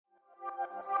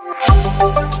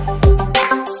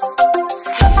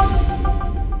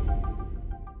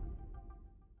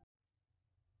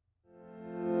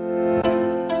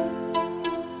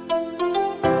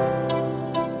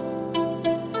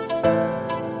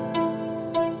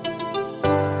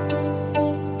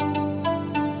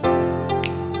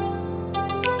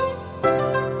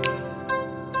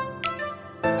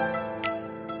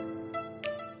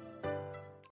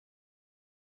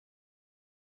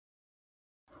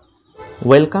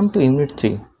Welcome to Unit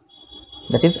 3,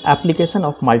 that is Application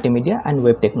of Multimedia and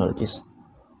Web Technologies.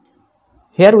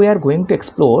 Here we are going to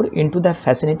explore into the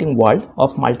fascinating world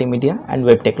of multimedia and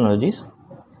web technologies.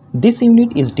 This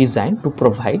unit is designed to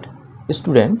provide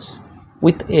students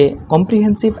with a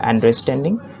comprehensive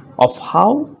understanding of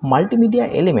how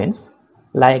multimedia elements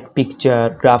like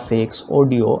picture, graphics,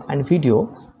 audio and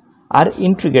video are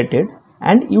integrated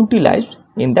and utilized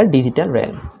in the digital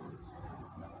realm.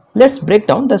 Let's break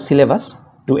down the syllabus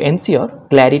to ensure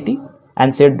clarity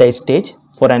and set the stage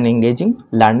for an engaging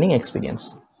learning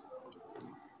experience.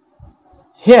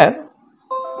 Here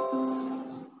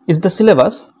is the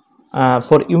syllabus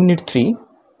for Unit 3.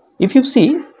 If you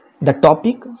see the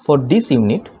topic for this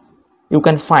unit, you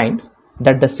can find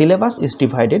that the syllabus is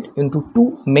divided into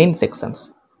two main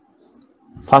sections.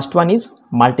 First one is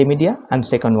multimedia and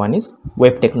second one is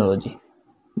web technology,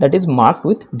 that is marked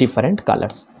with different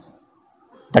colors.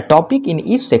 The topic in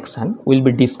each section will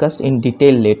be discussed in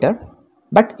detail later,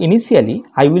 but initially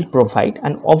I will provide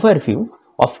an overview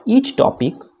of each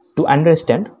topic to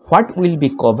understand what will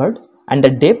be covered and the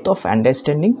depth of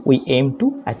understanding we aim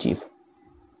to achieve.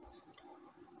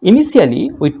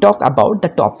 Initially, we talk about the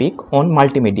topic on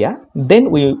multimedia,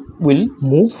 then we will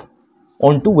move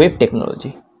on to web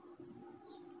technology.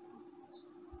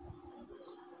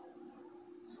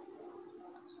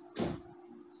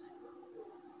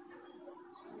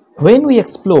 When we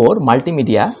explore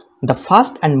multimedia, the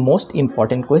first and most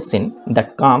important question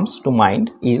that comes to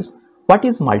mind is what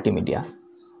is multimedia,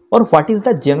 or what is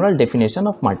the general definition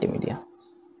of multimedia.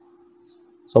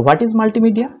 So what is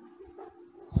multimedia?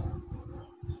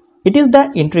 It is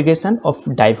the integration of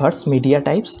diverse media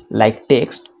types like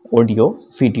text, audio,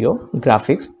 video,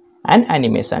 graphics and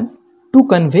animation to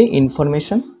convey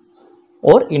information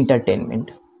or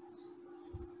entertainment.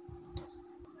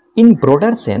 In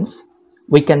broader sense,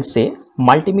 we can say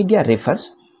multimedia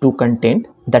refers to content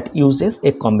that uses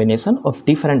a combination of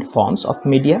different forms of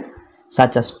media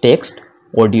such as text,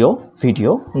 audio,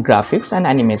 video, graphics and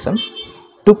animations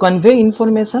to convey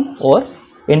information or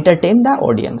entertain the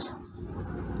audience.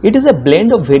 It is a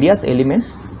blend of various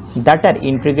elements that are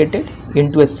integrated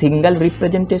into a single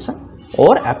representation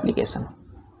or application.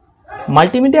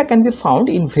 Multimedia can be found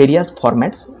in various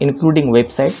formats including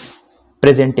websites,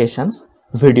 presentations,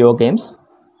 video games,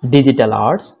 digital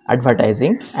arts,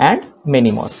 advertising and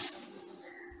many more.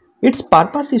 Its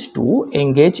purpose is to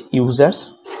engage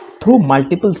users through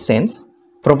multiple senses,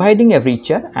 providing a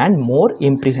richer and more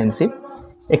comprehensive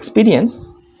experience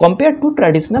compared to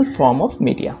traditional form of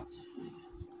media.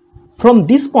 From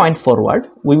this point forward,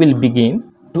 we will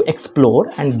begin to explore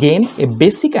and gain a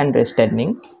basic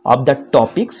understanding of the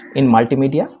topics in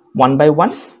multimedia one by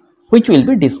one, which will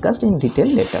be discussed in detail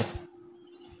later.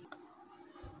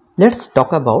 Let's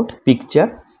talk about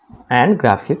picture and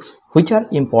graphics, which are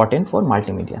important for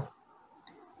multimedia.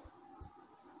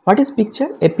 What is picture?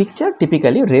 A picture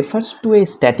typically refers to a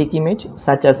static image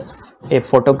such as a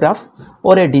photograph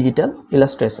or a digital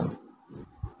illustration.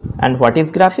 And what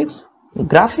is graphics?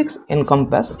 Graphics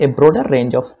encompass a broader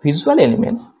range of visual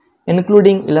elements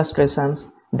including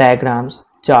illustrations, diagrams,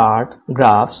 chart,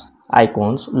 graphs,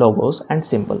 icons, logos and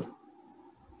symbols.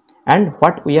 And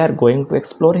what we are going to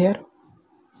explore here?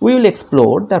 We will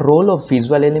explore the role of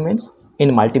visual elements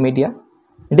in multimedia,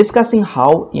 discussing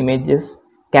how images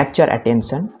capture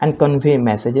attention and convey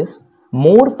messages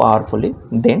more powerfully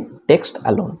than text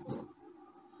alone.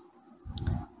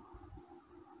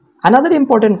 Another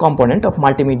important component of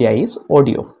multimedia is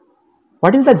audio.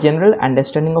 What is the general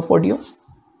understanding of audio?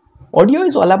 Audio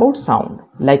is all about sound,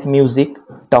 like music,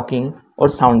 talking, or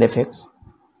sound effects.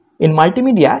 In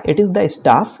multimedia, it is the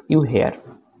stuff you hear,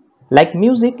 like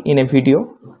music in a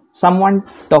video, someone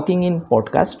talking in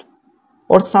podcast,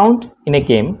 or sound in a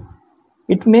game.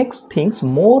 It makes things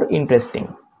more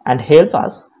interesting and help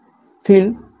us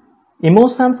feel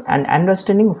emotions and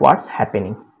understanding what's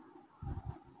happening.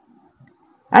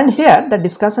 And here the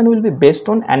discussion will be based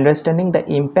on understanding the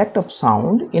impact of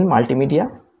sound in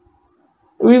multimedia.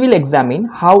 We will examine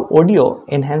how audio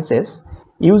enhances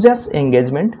users'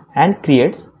 engagement and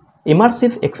creates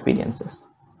immersive experiences.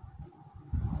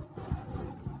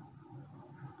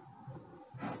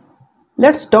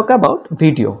 Let's talk about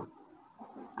video.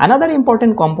 Another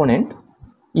important component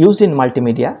used in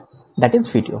multimedia, that is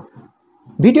video.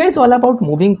 Video is all about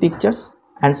moving pictures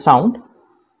and sound.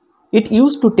 It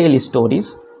used to tell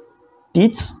stories,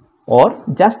 teach, or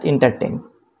just entertain.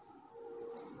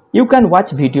 You can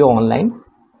watch video online,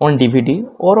 on DVD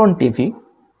or on TV.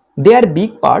 They are a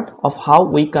big part of how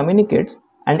we communicate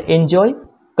and enjoy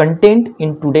content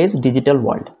in today's digital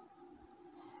world.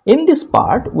 In this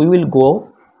part, we will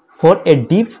go for a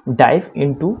deep dive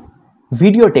into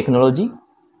video technology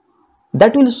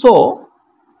that will show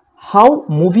how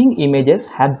moving images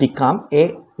have become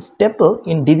a staple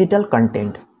in digital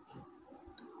content,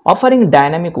 offering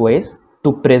dynamic ways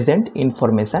to present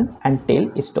information and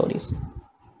tell stories.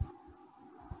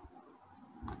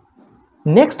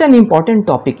 Next, an important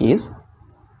topic is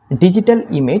digital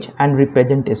image and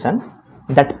representation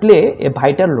that play a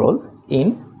vital role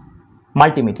in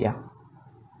multimedia.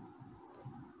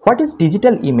 What is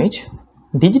digital image?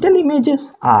 Digital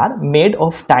images are made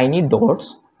of tiny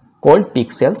dots called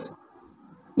pixels,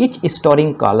 each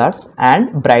storing colors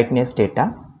and brightness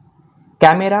data.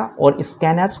 Camera or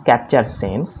scanners capture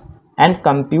scenes and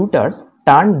computers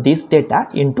turn this data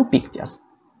into pictures.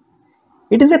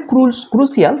 It is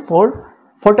crucial for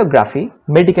photography,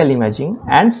 medical imaging,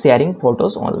 and sharing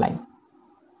photos online.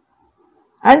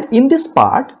 And in this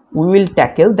part, we will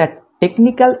tackle the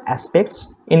technical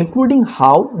aspects, including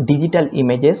how digital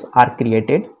images are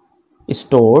created,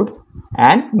 stored,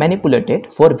 and manipulated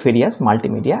for various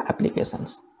multimedia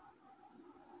applications.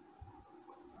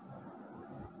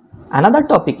 Another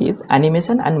topic is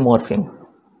animation and morphing,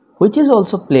 which is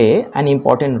also play an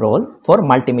important role for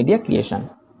multimedia creation.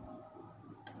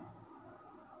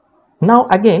 Now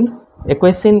again, a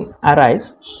question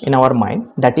arises in our mind,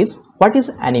 that is, what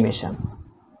is animation?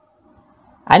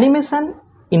 Animation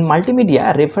in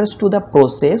multimedia refers to the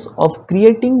process of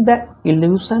creating the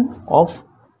illusion of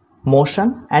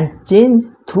motion and change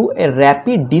through a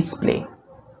rapid display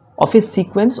of a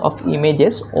sequence of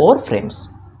images or frames.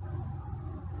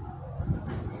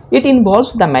 It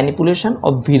involves the manipulation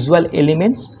of visual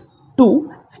elements to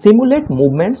simulate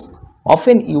movements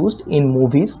often used in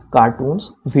movies,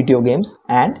 cartoons, video games,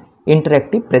 and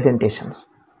interactive presentations.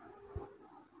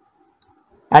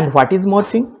 And what is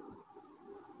morphing?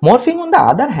 Morphing, on the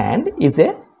other hand, is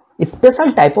a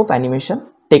special type of animation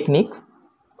technique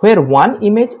where one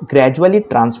image gradually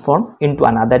transforms into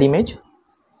another image.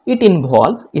 It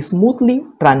involves smoothly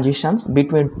transitions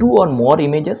between two or more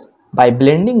images by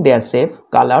blending their shape,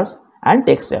 colors, and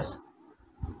textures.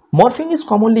 Morphing is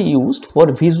commonly used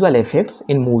for visual effects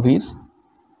in movies,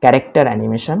 character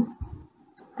animation,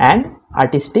 and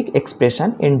artistic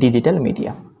expression in digital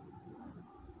media.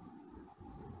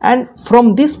 And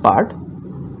from this part,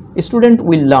 students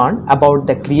will learn about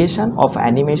the creation of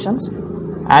animations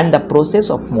and the process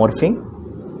of morphing,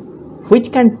 which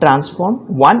can transform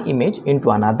one image into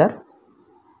another,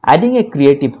 adding a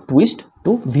creative twist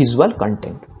to visual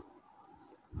content.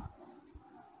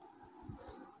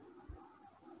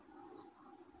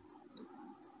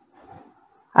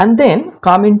 And then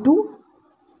come into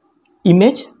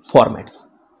image formats.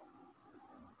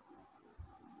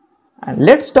 And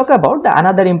let's talk about the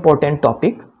another important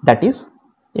topic, that is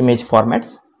image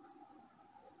formats.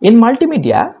 In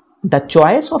multimedia, the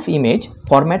choice of image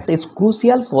formats is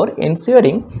crucial for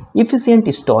ensuring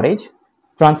efficient storage,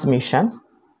 transmission,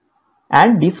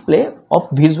 and display of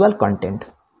visual content.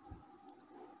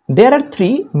 There are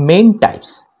three main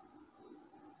types: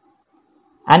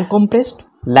 uncompressed,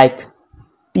 like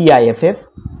TIFF,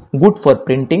 good for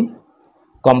printing;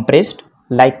 compressed,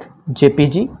 like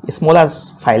JPG, smaller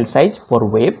file size for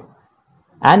web;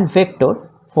 and vector,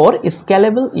 for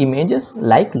scalable images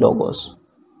like logos.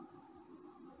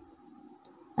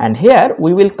 And here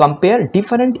we will compare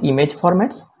different image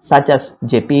formats such as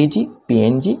JPEG,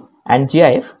 PNG, and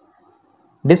GIF,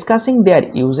 discussing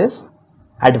their uses,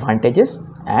 advantages,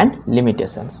 and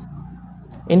limitations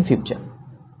in future.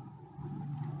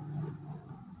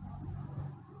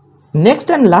 Next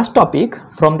and last topic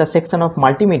from the section of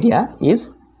multimedia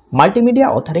is multimedia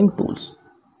authoring tools.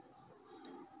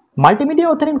 Multimedia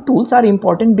authoring tools are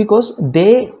important because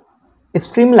they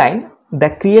streamline the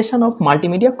creation of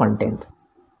multimedia content.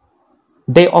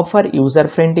 They offer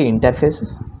user-friendly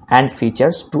interfaces and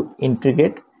features to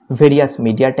integrate various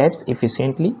media types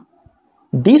efficiently.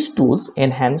 These tools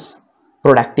enhance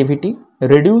productivity,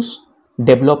 reduce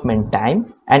development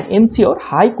time, and ensure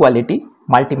high-quality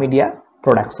multimedia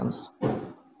productions.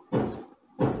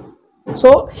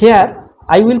 So here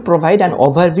I will provide an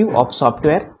overview of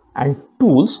software and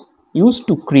tools used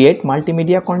to create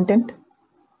multimedia content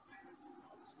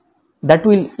that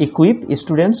will equip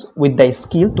students with the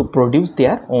skill to produce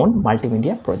their own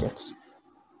multimedia projects.